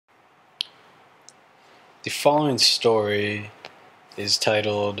The following story is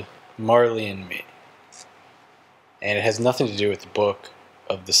titled Marley and Me, and it has nothing to do with the book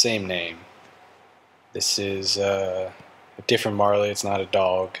of the same name. This is a different Marley. It's not a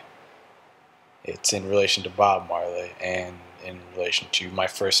dog. It's in relation to Bob Marley and in relation to my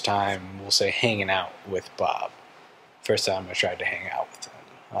first time, we'll say, hanging out with Bob. First time I tried to hang out with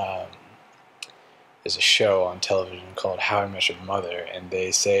him. There's a show on television called How I Met Your Mother, and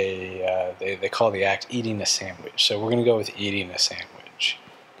they say they call the act eating a sandwich. So we're going to go with eating a sandwich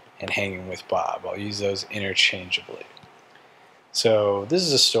and hanging with Bob. I'll use those interchangeably. So this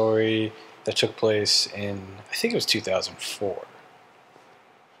is a story that took place in, I think it was 2004.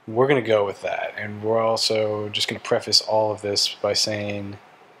 We're going to go with that, and we're also just going to preface all of this by saying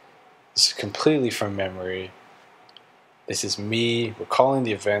this is completely from memory. This is me recalling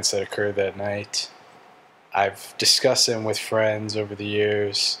the events that occurred that night. I've discussed them with friends over the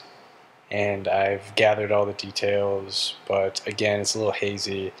years, and I've gathered all the details, but again, it's a little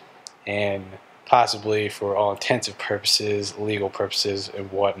hazy, and possibly for all intensive purposes, legal purposes, and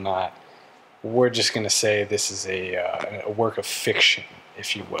whatnot, we're just going to say this is a work of fiction,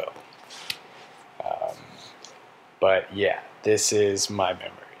 if you will. But yeah, this is my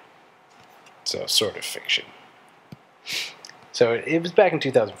memory. So, sort of fiction. So, it was back in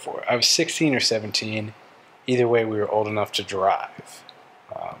 2004. I was 16 or 17. Either way, we were old enough to drive.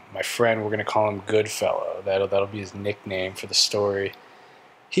 My friend, we're going to call him Goodfellow. That'll be his nickname for the story.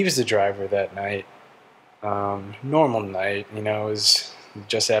 He was the driver that night. Normal night, it was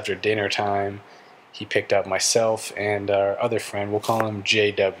just after dinner time. He picked up myself and our other friend, we'll call him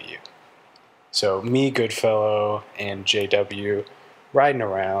JW. So me, Goodfellow, and JW riding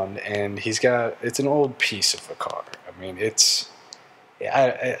around, and it's an old piece of a car. I mean,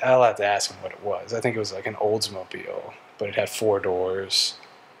 I'll have to ask him what it was. I think it was like an Oldsmobile, but it had 4 doors,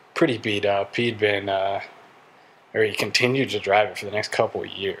 pretty beat up. He continued to drive it for the next couple of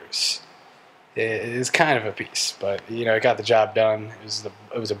years. It's kind of a piece, but it got the job done.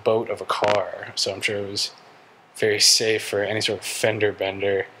 It was a boat of a car, so I'm sure it was very safe for any sort of fender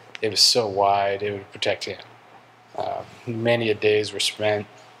bender. It was so wide, it would protect him. Many a days were spent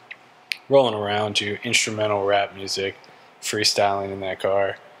rolling around to instrumental rap music, freestyling in that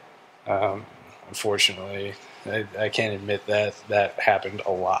car. Unfortunately, I can't admit that happened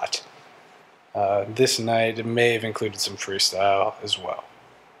a lot. This night, it may have included some freestyle as well.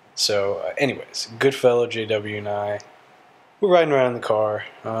 So, anyways, Goodfellow, JW, and I, we're riding around in the car,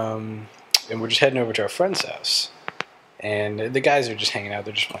 and we're just heading over to our friend's house. And the guys are just hanging out,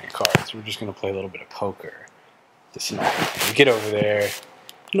 they're just playing cards. We're just going to play a little bit of poker this night. And we get over there,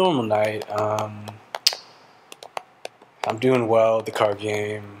 normal night. I'm doing well at the card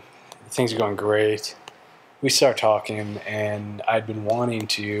game. Things are going great. We start talking, and I'd been wanting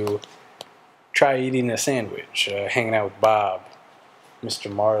to try eating a sandwich, hanging out with Bob,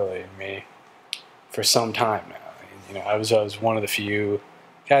 Mr. Marley, and me for some time now. I was one of the few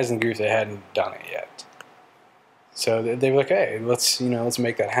guys in the group that hadn't done it yet. So they were like, "Hey, let's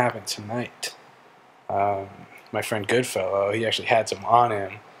make that happen tonight." My friend Goodfellow, he actually had some on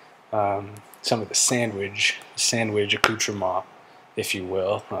him, some of the sandwich accoutrement, if you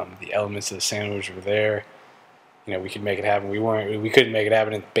will. The elements of the sandwich were there. We could make it happen. We couldn't make it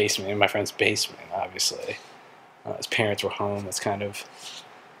happen in the basement, in my friend's basement, obviously. His parents were home. That's kind of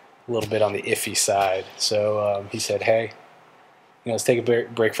a little bit on the iffy side. So he said, "Hey, let's take a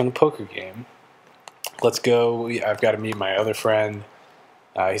break from the poker game. Let's go. I've got to meet my other friend.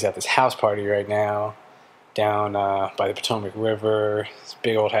 He's at this house party right now down by the Potomac River. This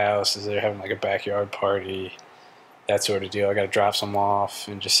big old house. They're having like a backyard party, that sort of deal. I got to drop some off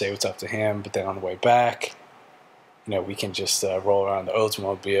and just say what's up to him. But then on the way back, we can just roll around the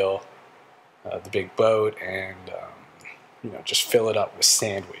Oldsmobile, the big boat, and just fill it up with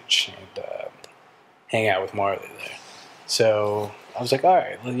sandwich and hang out with Marley there." So I was like, "All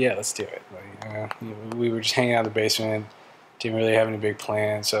right, well, yeah, let's do it." We were just hanging out in the basement, didn't really have any big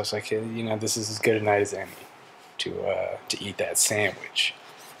plans. So I was like, "Hey, this is as good a night as any to eat that sandwich."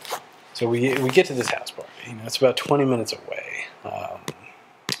 So we get to this house party. It's about 20 minutes away.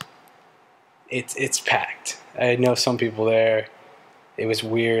 It's packed. I know some people there. It was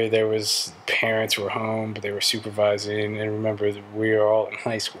weird. There was parents who were home, but they were supervising. And remember, we were all in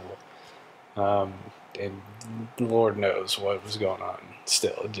high school. And Lord knows what was going on.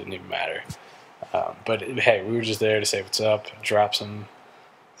 Still, it didn't even matter. But hey, we were just there to say what's up, drop some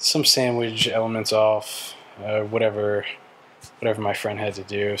sandwich elements off, whatever my friend had to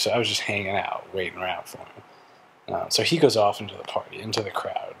do. So I was just hanging out, waiting around for him. So he goes off into the party, into the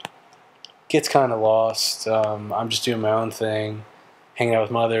crowd. Gets kind of lost. I'm just doing my own thing, hanging out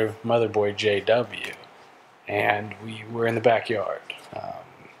with my other boy JW. and we were in the backyard.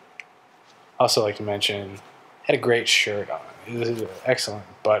 Also, like to mention, had a great shirt on. It was an excellent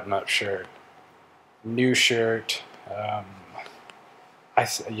button-up shirt, new shirt. I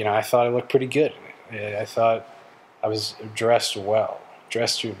thought it looked pretty good. I thought I was dressed well,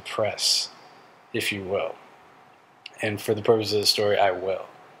 dressed to impress, if you will. And for the purpose of the story, I will.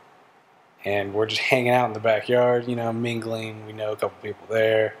 And we're just hanging out in the backyard, mingling. We know a couple people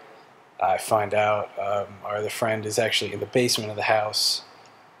there. I find out our other friend is actually in the basement of the house.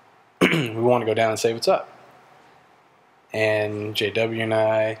 We want to go down and say what's up. And JW and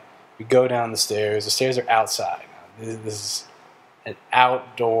I, we go down the stairs. The stairs are outside. This is an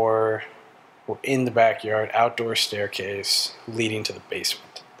outdoor, we're in the backyard, outdoor staircase leading to the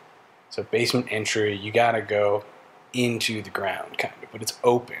basement. So basement entry, you gotta go into the ground, kind of, but it's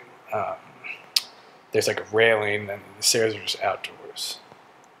open. There's like a railing, and the stairs are just outdoors.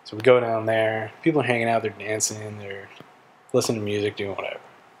 So we go down there. People are hanging out. They're dancing. They're listening to music, doing whatever.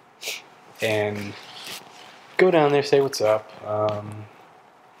 And go down there, say what's up.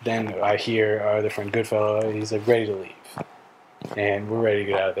 Then I hear our other friend Goodfellow. He's like ready to leave, and we're ready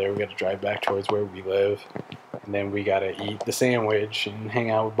to get out of there. We got to drive back towards where we live, and then we got to eat the sandwich and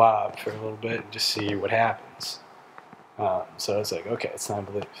hang out with Bob for a little bit and just see what happens. So it's like, okay, it's time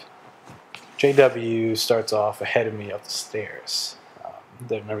to leave. JW starts off ahead of me up the stairs.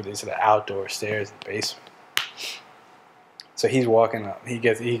 Remember, these are the outdoor stairs in the basement. So he's walking up. He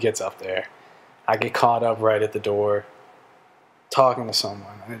gets up there. I get caught up right at the door, talking to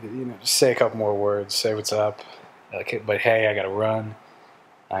someone. Just say a couple more words. Say what's up. But hey, I gotta run.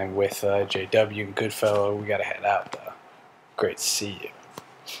 I'm with JW and Goodfellow. We gotta head out though. Great to see you.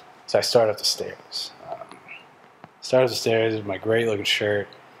 So I start up the stairs. With my great looking shirt.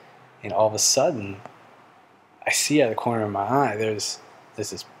 And all of a sudden, I see out of the corner of my eye, there's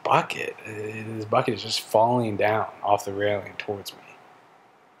this bucket. This bucket is just falling down off the railing towards me.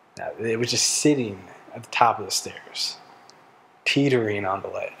 Now, it was just sitting at the top of the stairs, teetering on the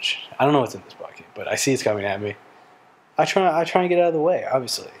ledge. I don't know what's in this bucket, but I see it's coming at me. I try and get out of the way,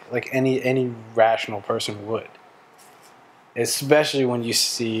 obviously, like any rational person would. Especially when you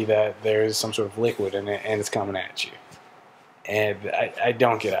see that there's some sort of liquid in it and it's coming at you. And I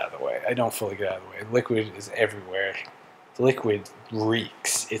don't get out of the way. I don't fully get out of the way. Liquid is everywhere. The liquid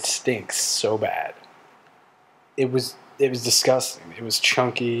reeks. It stinks so bad. It was disgusting. It was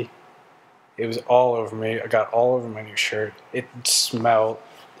chunky. It was all over me. I got all over my new shirt. It smelled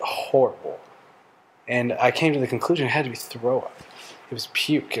horrible. And I came to the conclusion it had to be throw up. It was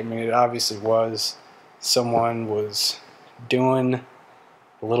puke. I mean, it obviously was. Someone was doing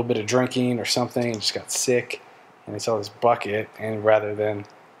a little bit of drinking or something and just got sick. And they saw this bucket, and rather than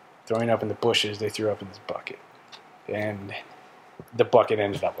throwing up in the bushes, they threw up in this bucket. And the bucket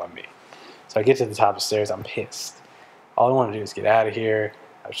ended up on me. So I get to the top of the stairs, I'm pissed. All I want to do is get out of here.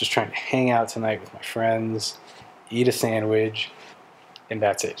 I was just trying to hang out tonight with my friends, eat a sandwich, and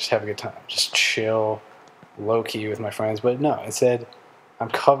that's it. Just have a good time. Just chill, low-key with my friends. But no, instead, I'm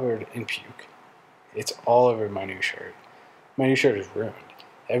covered in puke. It's all over my new shirt. My new shirt is ruined.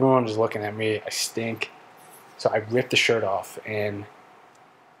 Everyone is looking at me. I stink. So I ripped the shirt off, and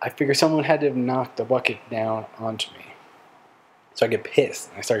I figure someone had to have knocked the bucket down onto me. So I get pissed,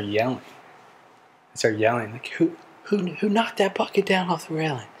 and I start yelling. Like, who knocked that bucket down off the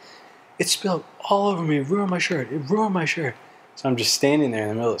railing? It spilled all over me. It ruined my shirt. So I'm just standing there in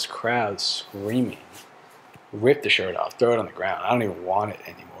the middle of this crowd screaming. Rip the shirt off, throw it on the ground. I don't even want it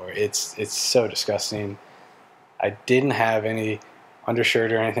anymore. It's so disgusting. I didn't have any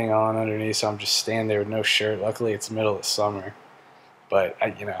undershirt or anything on underneath, so I'm just standing there with no shirt. Luckily, it's the middle of the summer, but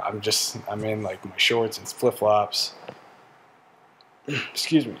I'm in like my shorts and flip-flops.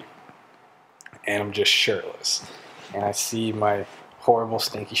 Excuse me, and I'm just shirtless, and I see my horrible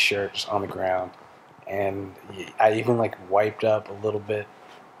stinky shirt just on the ground, and I even like wiped up a little bit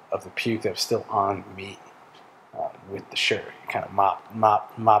of the puke that was still on me with the shirt. Kind of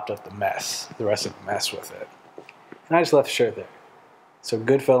mopped up the rest of the mess with it, and I just left the shirt there. So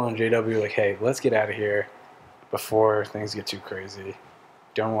Goodfellow and JW were like, hey, let's get out of here before things get too crazy.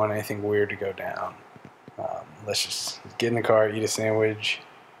 Don't want anything weird to go down. Let's just get in the car, eat a sandwich,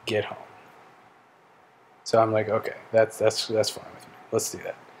 get home. So I'm like, okay, that's fine with me. Let's do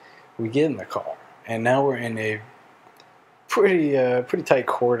that. We get in the car, and now we're in a pretty tight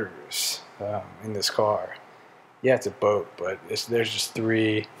quarters in this car. Yeah, it's a boat, but there's just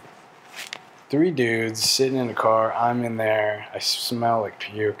three dudes sitting in the car. I'm in there. I smell like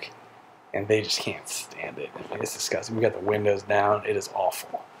puke, and they just can't stand it. I mean, it's disgusting. We got the windows down. It is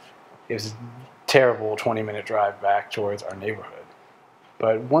awful. It was a terrible 20-minute drive back towards our neighborhood.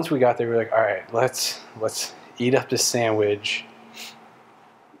 But once we got there, we were like, all right, let's eat up this sandwich,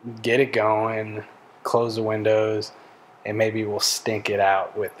 get it going, close the windows, and maybe we'll stink it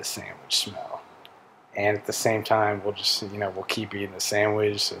out with the sandwich smell. And at the same time, we'll just, we'll keep eating the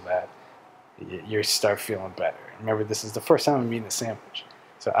sandwich so that you start feeling better. Remember, this is the first time I'm eating a sandwich.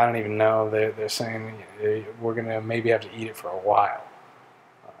 So I don't even know. They're saying we're going to maybe have to eat it for a while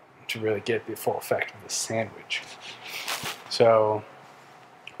to really get the full effect of the sandwich. So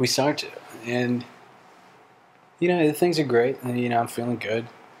we start to. And, things are great. And, I'm feeling good.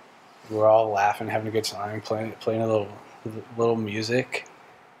 We're all laughing, having a good time, playing a little music,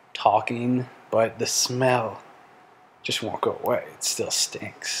 talking. But the smell just won't go away. It still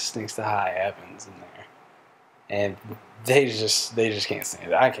stinks to high heavens in there, and they just can't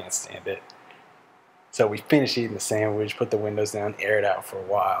stand it. I can't stand it. So we finished eating the sandwich, put the windows down, air it out for a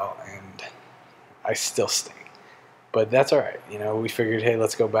while, and I still stink. But that's all right. We figured, hey,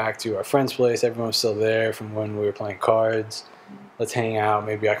 let's go back to our friend's place. Everyone's still there from when we were playing cards. Let's hang out.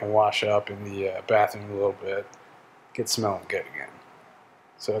 Maybe I can wash up in the bathroom a little bit, get smelling good again.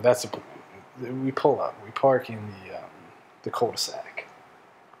 So that's the plan. We pull up. We park in the cul-de-sac.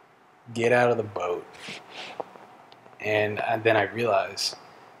 Get out of the boat. And then I realize,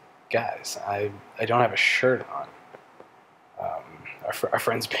 guys, I don't have a shirt on. Our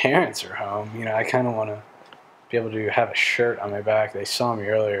friend's parents are home. I kind of want to be able to have a shirt on my back. They saw me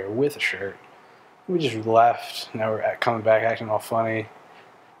earlier with a shirt. We just left. Now we're coming back acting all funny.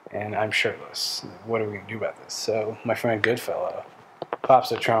 And I'm shirtless. What are we going to do about this? So my friend Goodfellow pops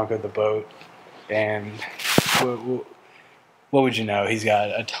the trunk of the boat, and what would you know? He's got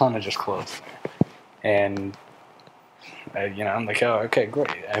a ton of just clothes there. And, I'm like, oh, okay, great.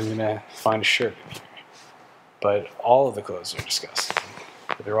 I'm going to find a shirt in here. But all of the clothes are disgusting.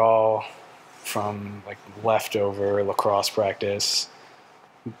 They're all from, leftover lacrosse practice.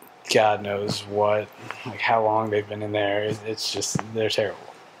 God knows what, how long they've been in there. It's just, they're terrible.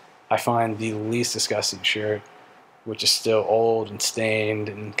 I find the least disgusting shirt, which is still old and stained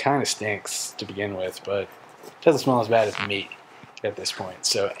and kind of stinks to begin with, but it doesn't smell as bad as meat at this point,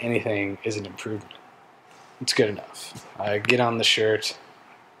 so anything is an improvement. It's good enough. I get on the shirt,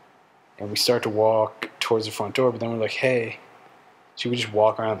 and we start to walk towards the front door, but then we're like, hey, should we just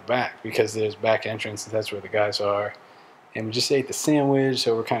walk around the back? Because there's back entrance, and that's where the guys are. And we just ate the sandwich,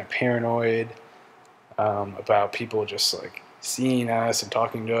 so we're kind of paranoid about people just, seeing us and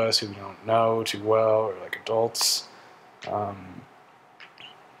talking to us who we don't know too well, or adults.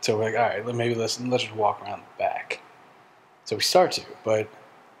 So we're like, all right, maybe let's just walk around the back. So we start to, but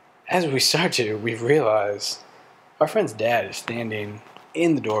as we start to, we realize our friend's dad is standing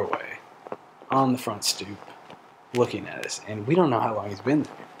in the doorway on the front stoop looking at us, and we don't know how long he's been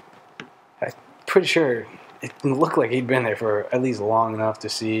there. I'm pretty sure it looked like he'd been there for at least long enough to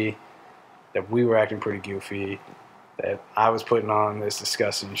see that we were acting pretty goofy, that I was putting on this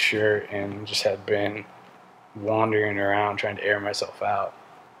disgusting shirt and just had been wandering around trying to air myself out.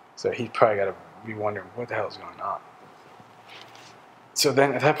 So he probably got to be wondering what the hell is going on. So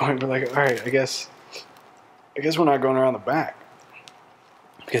then at that point we're like, all right, I guess we're not going around the back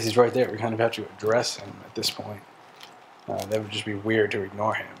because he's right there. We kind of have to address him at this point. That would just be weird to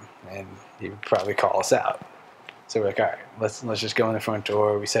ignore him, and he would probably call us out. So we're like, all right, let's just go in the front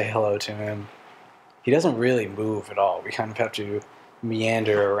door. We say hello to him. He doesn't really move at all. We kind of have to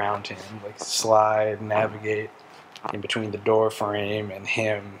meander around him, slide, navigate in between the door frame and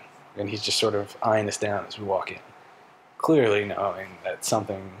him, and he's just sort of eyeing us down as we walk in, clearly knowing that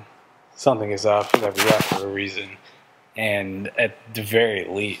something is up, that we're up for a reason, and at the very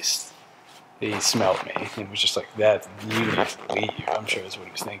least, he smelled me and was just like, that, you need to leave. I'm sure that's what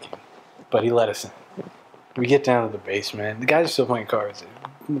he was thinking. But he let us in. We get down to the basement. The guys are still playing cards.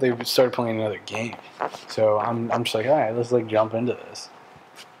 They started playing another game. So I'm just like, all right, let's jump into this.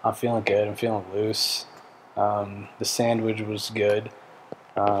 I'm feeling good. I'm feeling loose. The sandwich was good.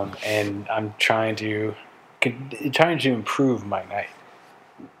 And I'm trying to improve my night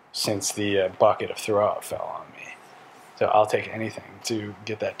since the bucket of throw up fell on me. So I'll take anything to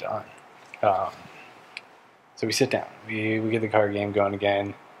get that done. So we sit down. We get the card game going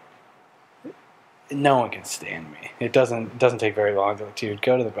again. No one can stand me. It doesn't take very long to dude,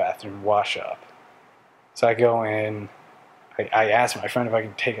 go to the bathroom, wash up. So I go in. I ask my friend if I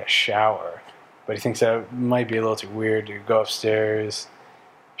can take a shower, but he thinks that might be a little too weird to go upstairs,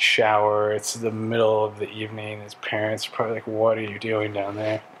 shower. It's the middle of the evening. His parents are probably like, "What are you doing down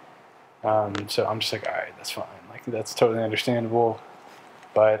there?" So I'm just like, all right, that's fine. That's totally understandable.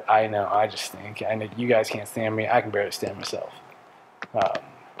 But I know, I just think, I know you guys can't stand me. I can barely stand myself.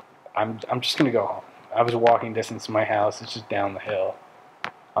 I'm just gonna go home. I was walking distance to my house. It's just down the hill.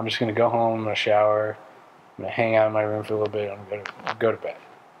 I'm just gonna go home. I'm gonna shower. I'm gonna hang out in my room for a little bit. I'm gonna go to bed.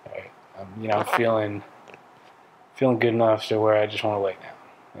 Right? I'm feeling good enough to where I just want to lay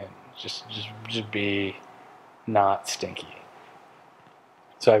down and just be not stinky.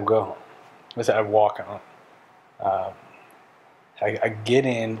 So I go home. I walk home. Um, I get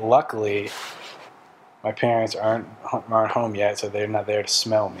in. Luckily, my parents aren't home yet, so they're not there to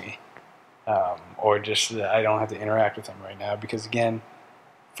smell me, or just I don't have to interact with them right now. Because again,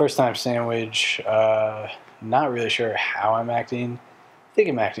 first time sandwich. Not really sure how I'm acting. I think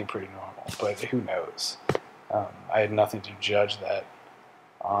I'm acting pretty normal, but who knows? I had nothing to judge that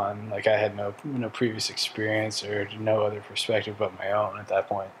on. Like I had no previous experience or no other perspective but my own at that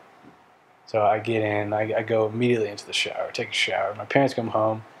point. So I get in, I go immediately into the shower, take a shower. My parents come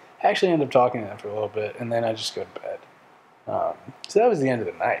home. I actually end up talking to them for a little bit, and then I just go to bed. So that was the end of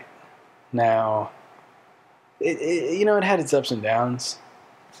the night. Now, it had its ups and downs.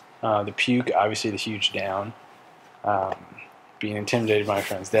 The puke, obviously the huge down. Being intimidated by my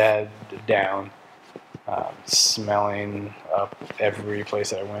friend's dad, down. Smelling up every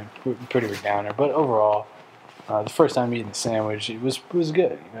place that I went, pretty big downer. But overall, the first time eating the sandwich, it was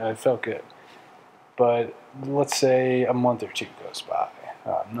good. It felt good. But let's say a month or two goes by.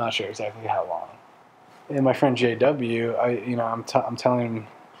 I'm not sure exactly how long. And my friend JW, I'm telling him,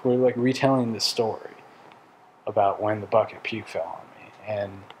 we're like retelling the story about when the bucket of puke fell on me,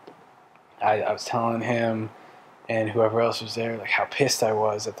 and I was telling him and whoever else was there like how pissed I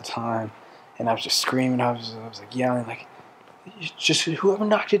was at the time, and I was just screaming. I was like yelling like, just whoever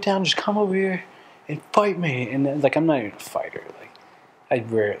knocked it down, just come over here and fight me. And like I'm not even a fighter. Like I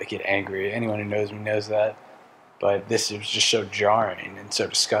rarely get angry. Anyone who knows me knows that. But this was just so jarring and so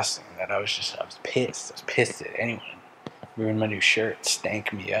disgusting that I was pissed. I was pissed at anyone. Ruined my new shirt,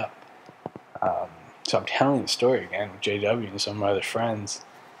 stank me up. So I'm telling the story again with JW and some of my other friends,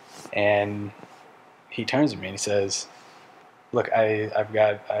 and he turns to me and he says, "Look, I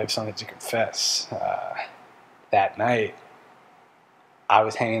have something to confess. That night, I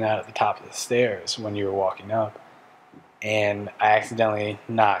was hanging out at the top of the stairs when you were walking up, and I accidentally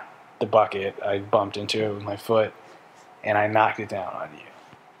knocked the bucket. I bumped into it with my foot, and I knocked it down on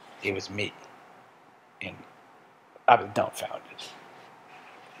you. It was me." And I was dumbfounded.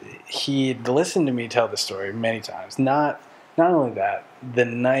 He'd listened to me tell the story many times. Not only that, the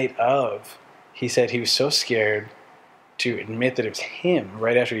night of, he said he was so scared to admit that it was him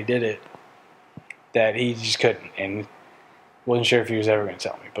right after he did it that he just couldn't, and wasn't sure if he was ever going to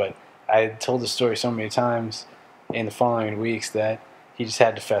tell me. But I had told the story so many times in the following weeks that he just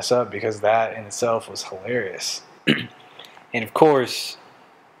had to fess up, because that in itself was hilarious. And of course,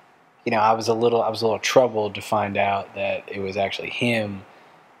 I was a little troubled to find out that it was actually him,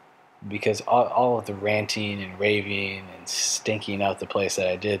 because all of the ranting and raving and stinking up the place that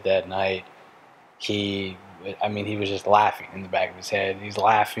I did that night, he was just laughing in the back of his head. He's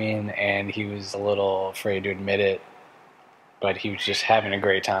laughing, and he was a little afraid to admit it, but he was just having a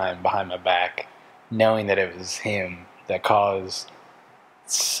great time behind my back, knowing that it was him that caused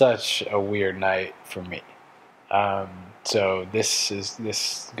such a weird night for me. So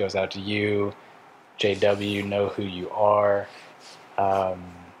this goes out to you, JW. Know who you are.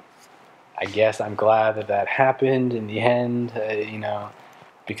 I guess I'm glad that happened in the end,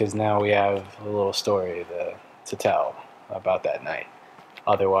 because now we have a little story to tell about that night.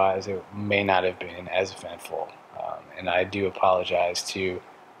 Otherwise, it may not have been as eventful. And I do apologize to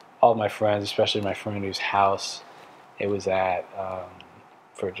all my friends, especially my friend whose house it was at,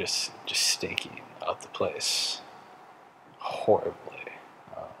 for just stinking up the place horribly.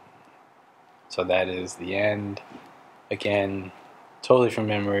 So that is the end. Again, totally from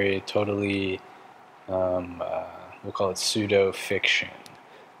memory, totally, we'll call it pseudo-fiction.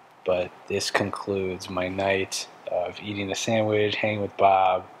 But this concludes my night of eating a sandwich, hanging with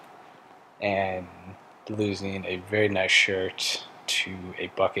Bob, and losing a very nice shirt to a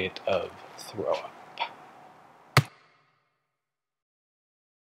bucket of throw-up.